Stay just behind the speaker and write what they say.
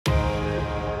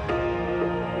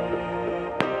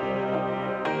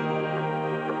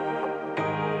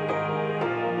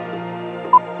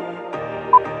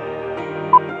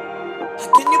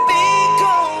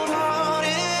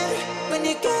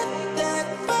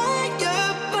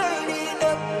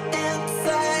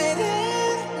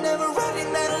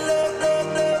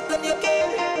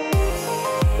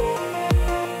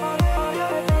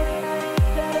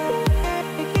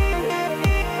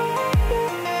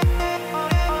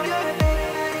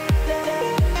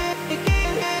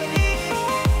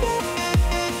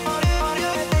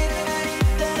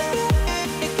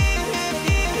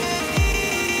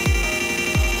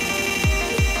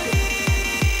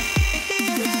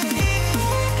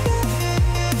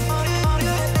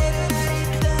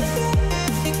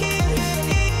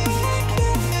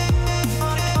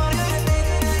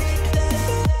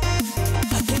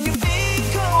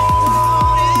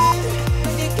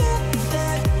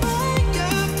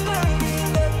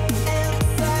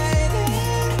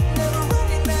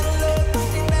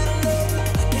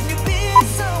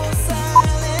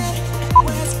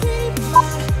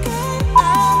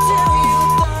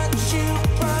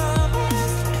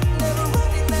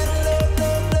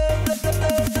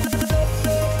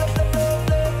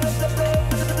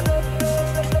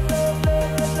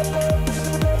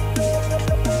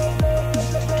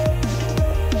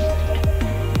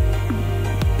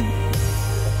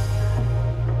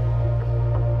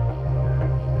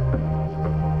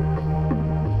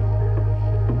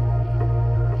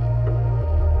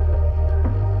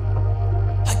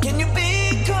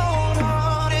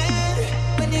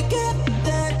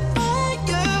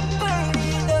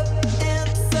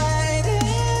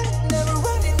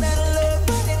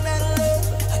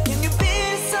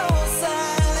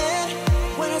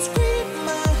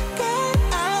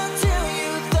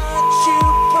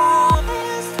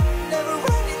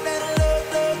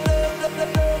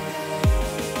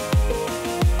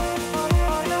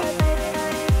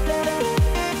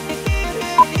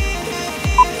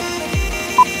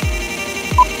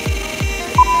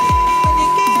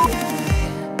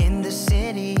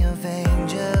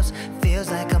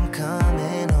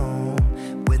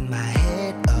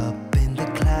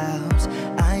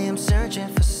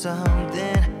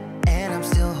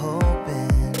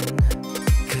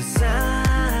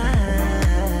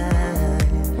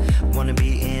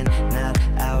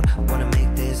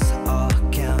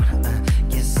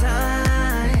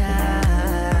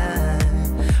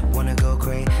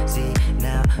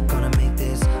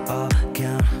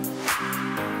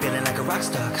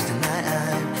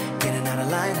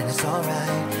line and it's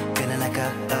alright. Feeling like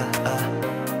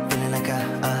feeling like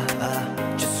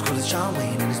just as cool as John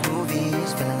Wayne in his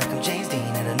movies. Feeling like I'm James Dean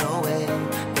and I know it.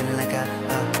 Feeling like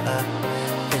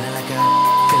feeling like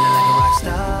feeling like a rock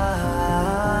star.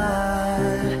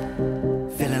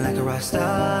 Feeling like a rock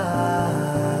star.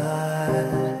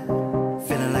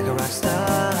 Feeling like a rock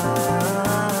star.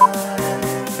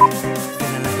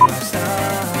 Feeling like a rock star.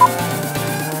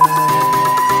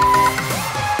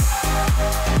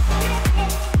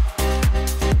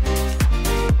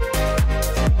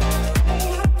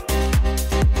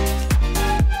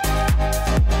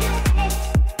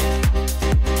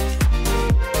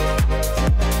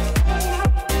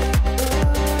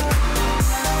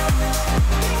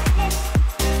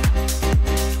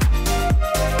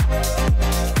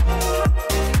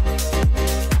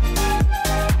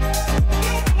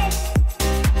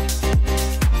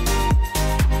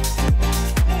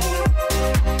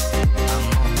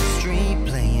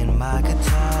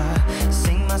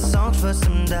 For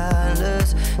some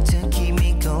dollars to keep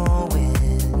me going,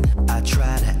 I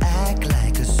try to act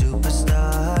like a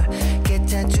superstar. Get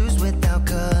tattoos without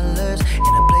colors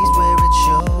in a place where it's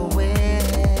showing.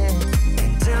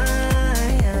 And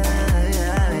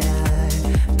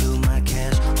I blew my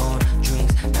cash on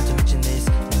drinks, not to mention this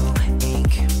new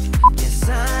ink. Yes,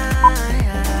 I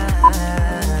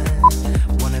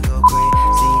wanna go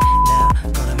crazy now,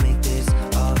 gonna make this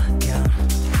all count.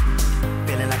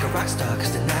 Feeling like a rock star,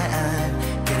 cause tonight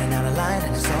I'm getting out of line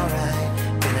and it's alright.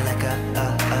 Feeling like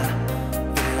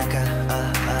feeling like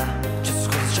just as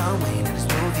cool as John Wayne in his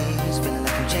movies. Feeling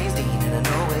like I'm James Dean and I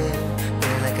know it.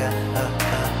 Feeling like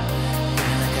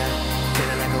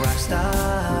feeling like a rock star.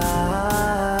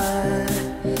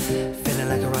 Feeling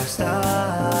like a rock star.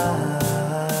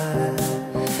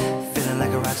 Feeling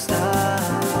like a rock star.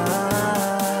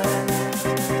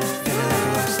 Feeling like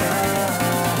a rock star.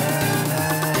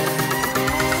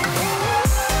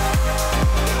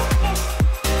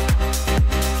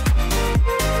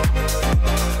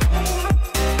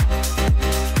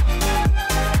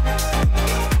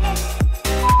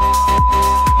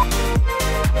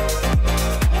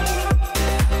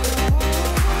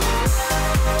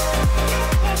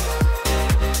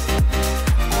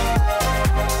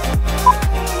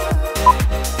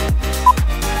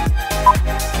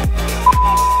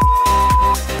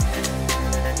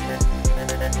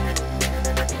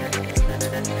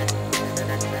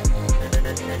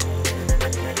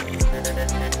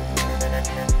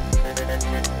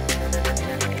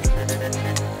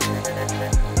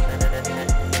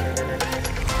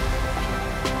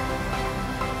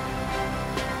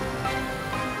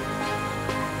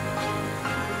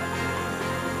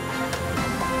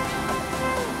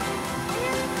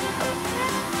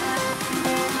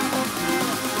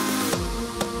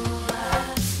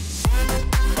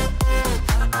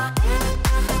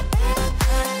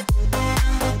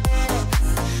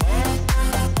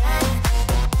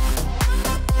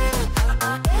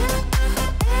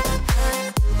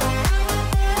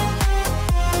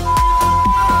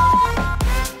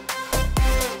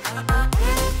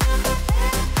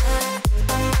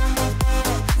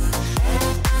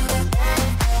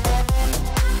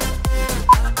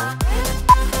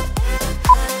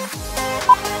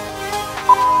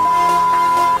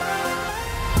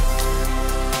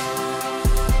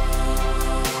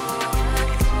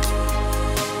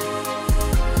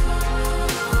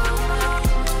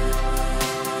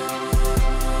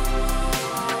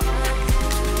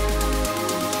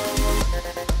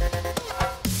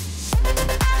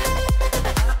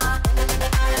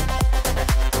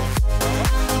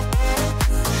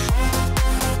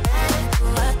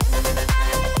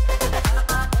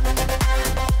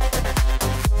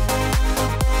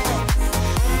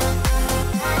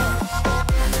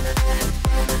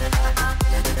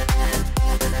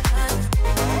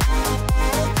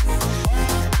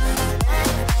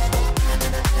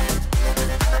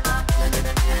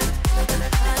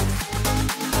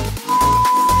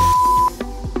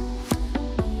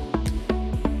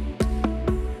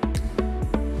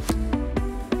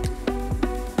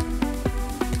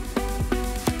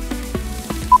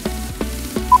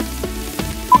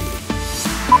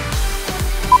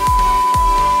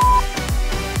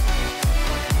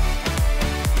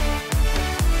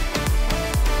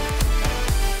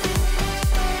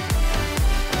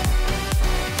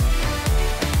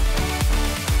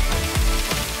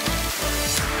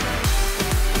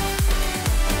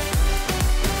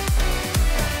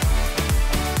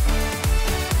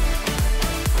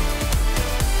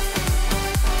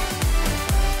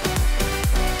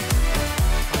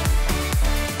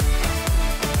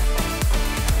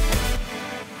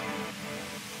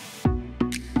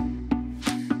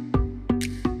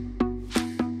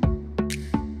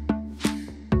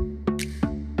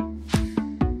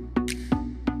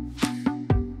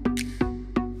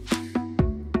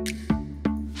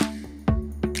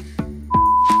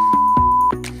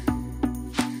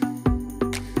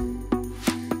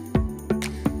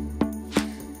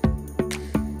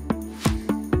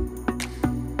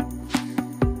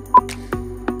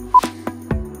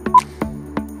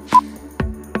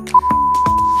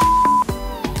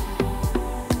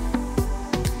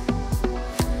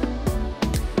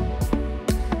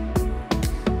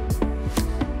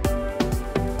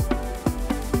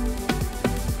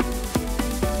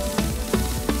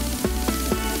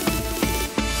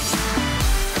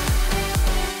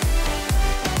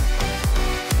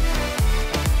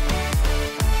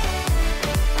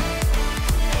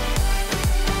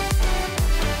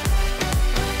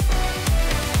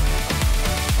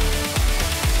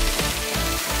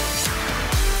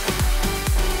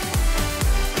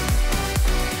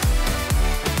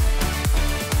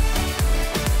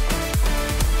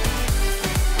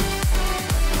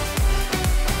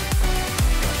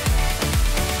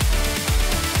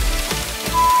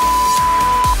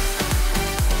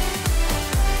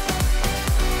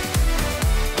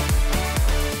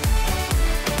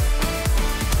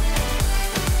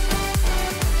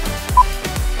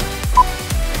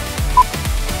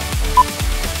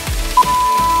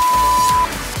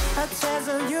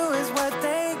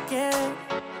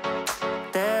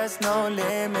 no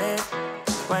limit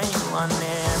when you are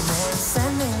near me.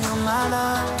 Sending you my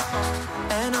love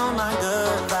and all my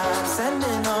good vibes,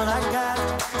 sending all I got.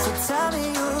 So tell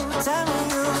me you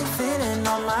feeling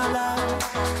all my love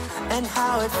and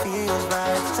how it feels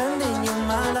right. Sending you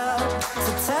my love.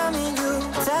 So tell me you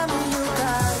got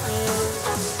it.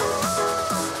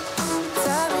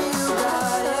 Tell me you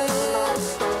got it.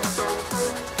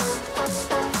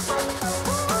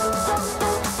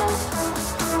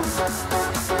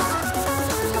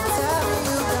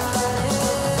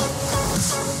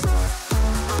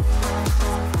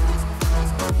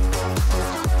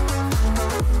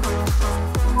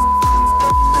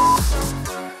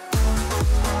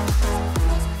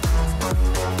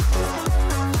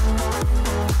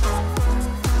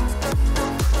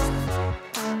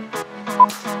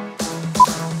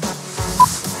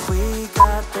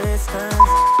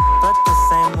 But the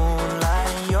same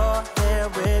moonlight, you're here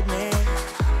with me,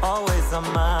 always on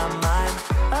my mind.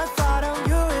 A thought of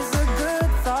you is a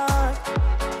good thought.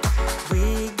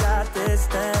 We got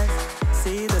distance,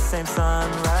 see the same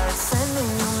sunrise.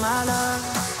 Sending you my love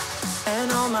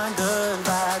and all my good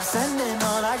vibes, sending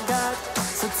all I got.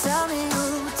 So tell me you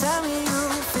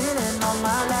feeling all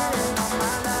my love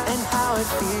and how it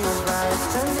feels right.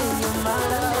 Sending you my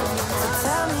love. So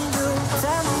tell me you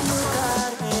got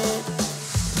it.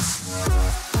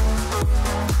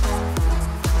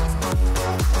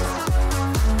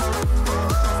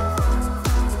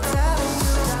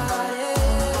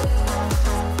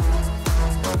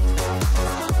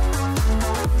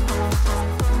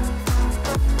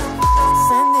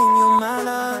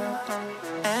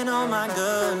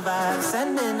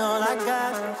 Sending all I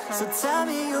got. So tell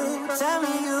me you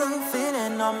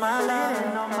feeling all my love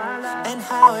and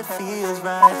how it feels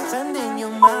right. Sending you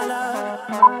my love.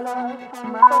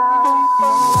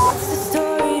 What's the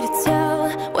story to tell?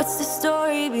 What's the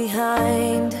story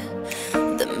behind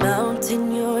the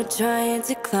mountain you're trying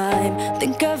to climb?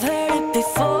 Think I've heard it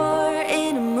before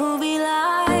in a movie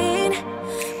line.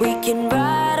 We can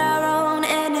write our own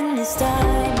ending this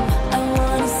time. I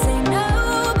wanna say no,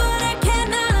 but I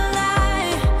cannot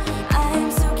lie. I'm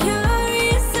so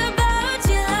curious about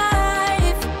your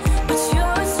life, but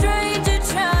you're a stranger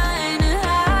trying to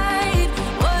hide.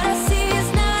 What I see is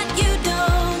not, you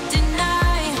don't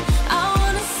deny. I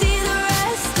wanna see the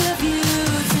rest of you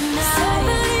tonight.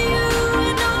 Seven of you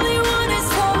and only one is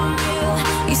for real.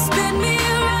 You spin me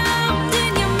around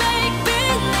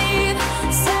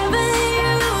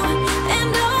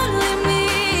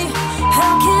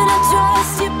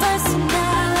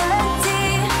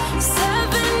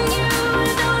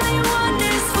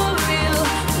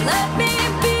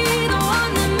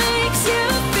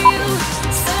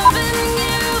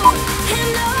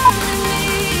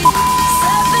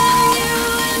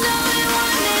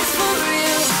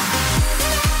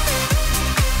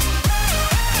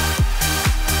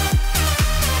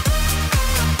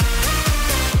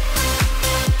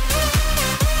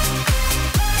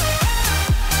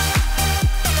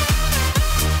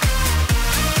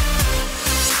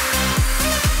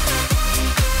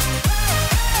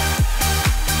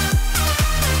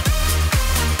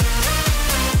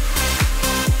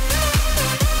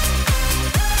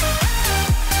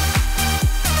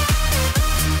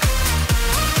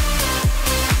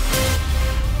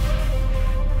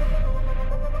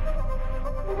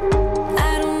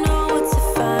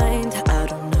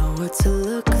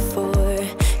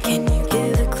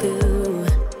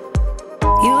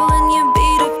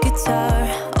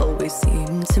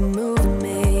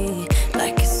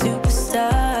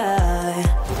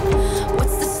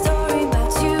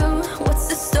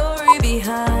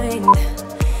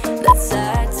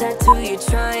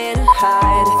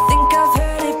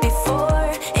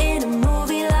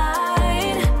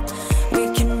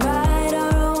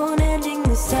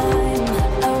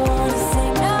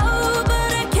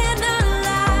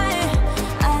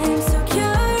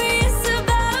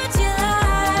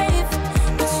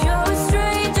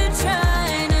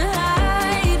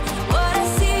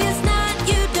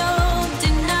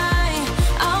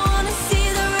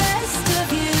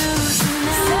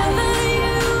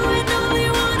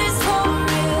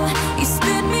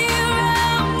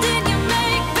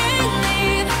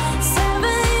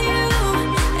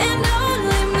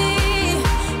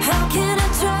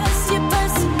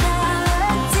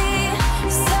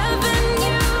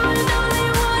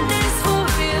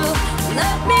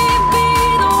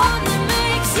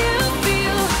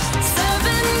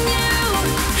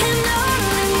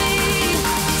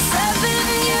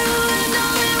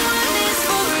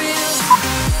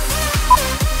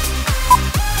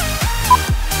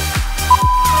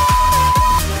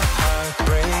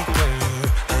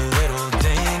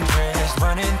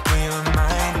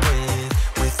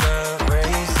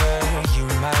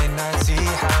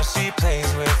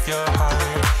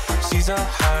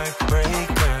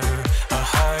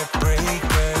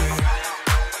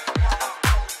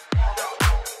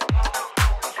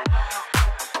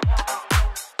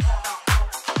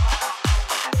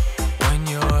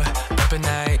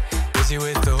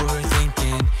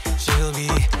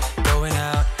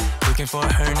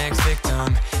her next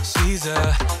victim. She's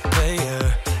a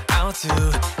player, out to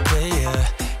play ya.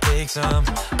 Take some,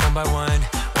 one by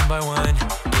one,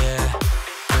 yeah.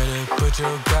 Better put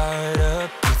your guard up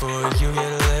before you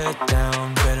get let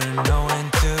down. Better know when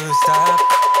to stop.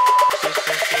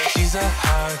 She's a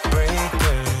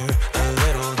heartbreaker, a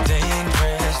little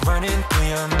dangerous, running through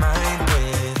your mind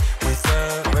with a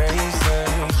razor.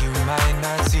 You might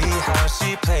not see how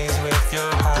she plays with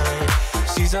your heart.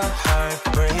 She's a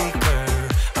heartbreaker,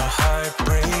 a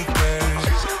heartbreaker.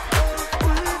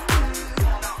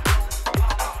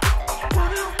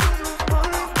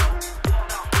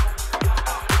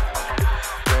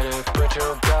 Better put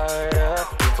your guard up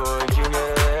before you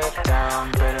get let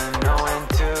down. Better know when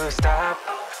to stop.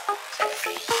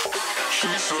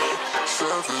 She's a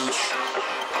savage,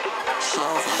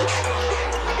 savage.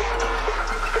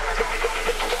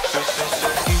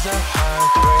 She's a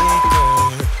heartbreaker,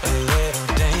 a little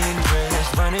dangerous,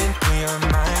 running through your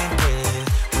mind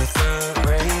with a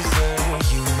razor.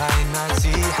 You might not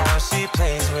see how she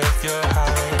plays with your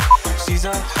heart. She's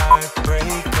a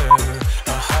heartbreaker,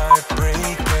 a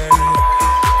heartbreaker.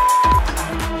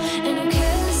 And who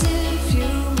cares if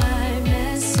you might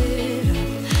mess it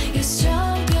up? You're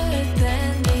stronger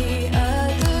than the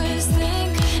others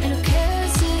think. And who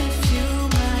cares if you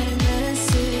might mess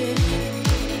it up?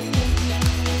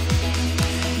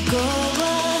 Go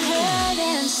ahead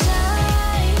and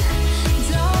shine,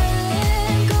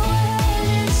 darling. Go ahead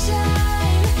and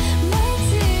shine, my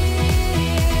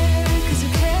dear. 'Cause who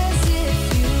cares if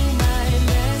you might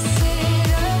mess it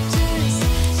up? Just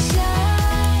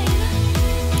shine.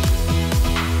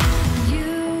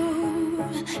 You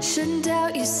shouldn't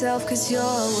doubt yourself, 'cause you're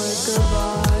a work of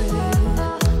art.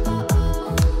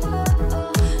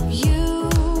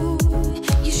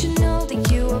 You should know that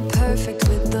you are perfect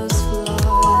with those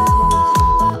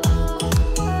flaws.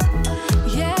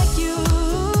 Yeah, you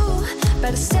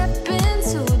better step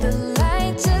into the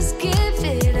light, just give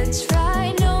it a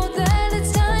try. Know that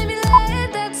it's time you let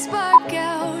that spark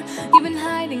out. You've been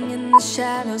hiding in the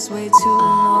shadows way too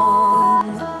long.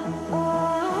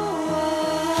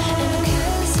 And who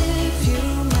cares if you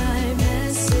might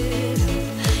mess it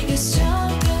up? You're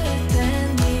stronger than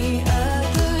the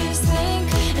others think.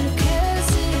 And who cares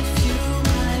if you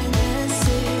might mess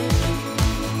it up?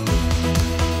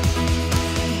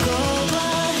 Go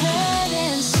ahead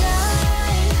and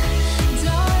shine,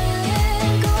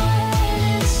 darling. Go ahead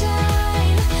and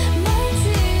shine, my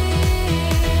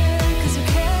dear. 'Cause who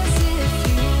cares if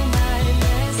you might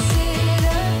mess it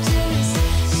up? Just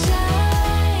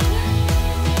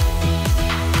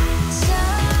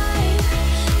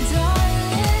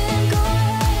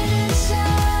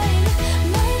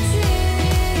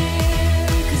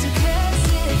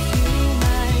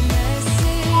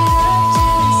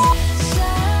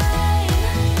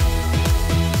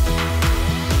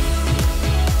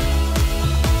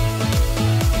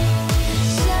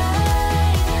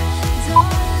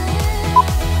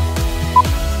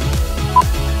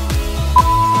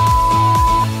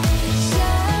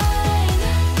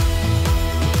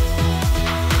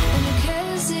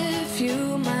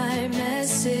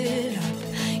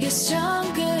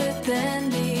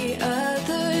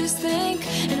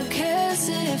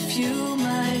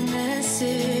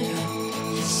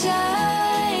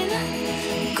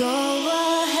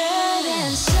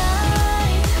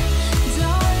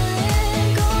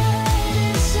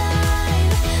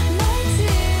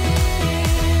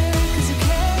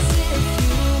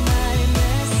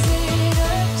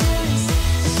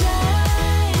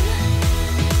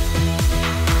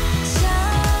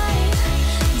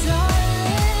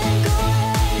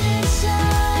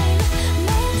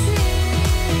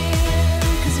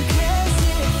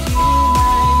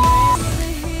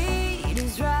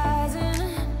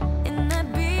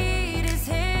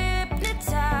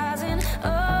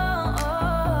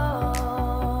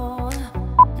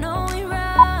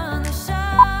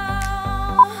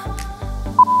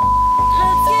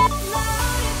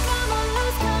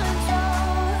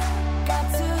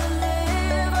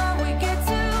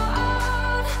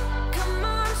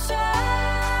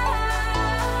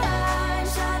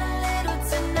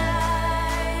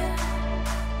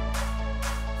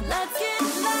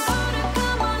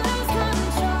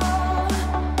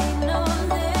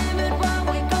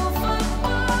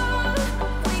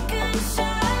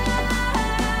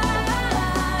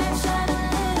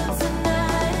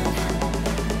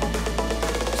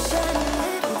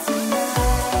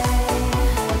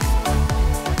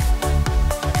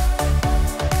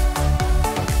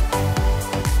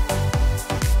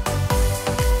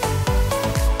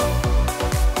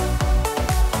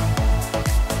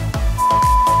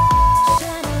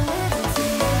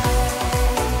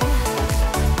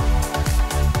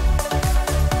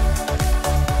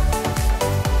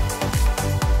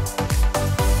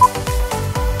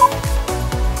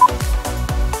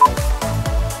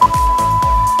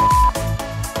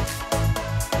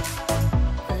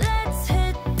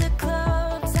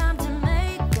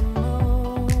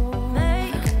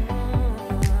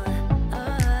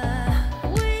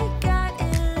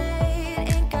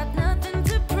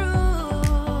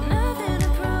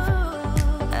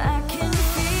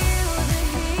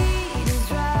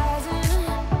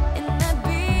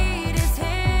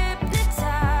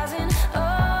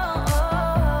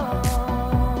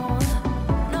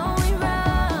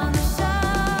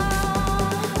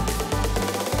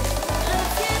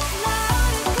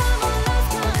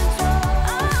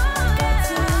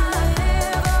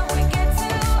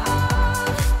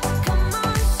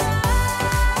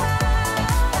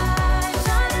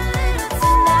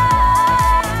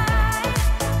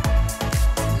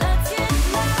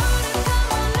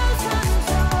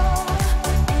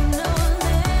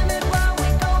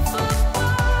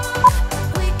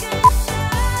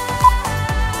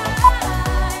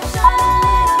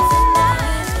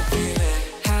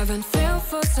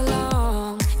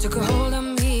along. Took a hold on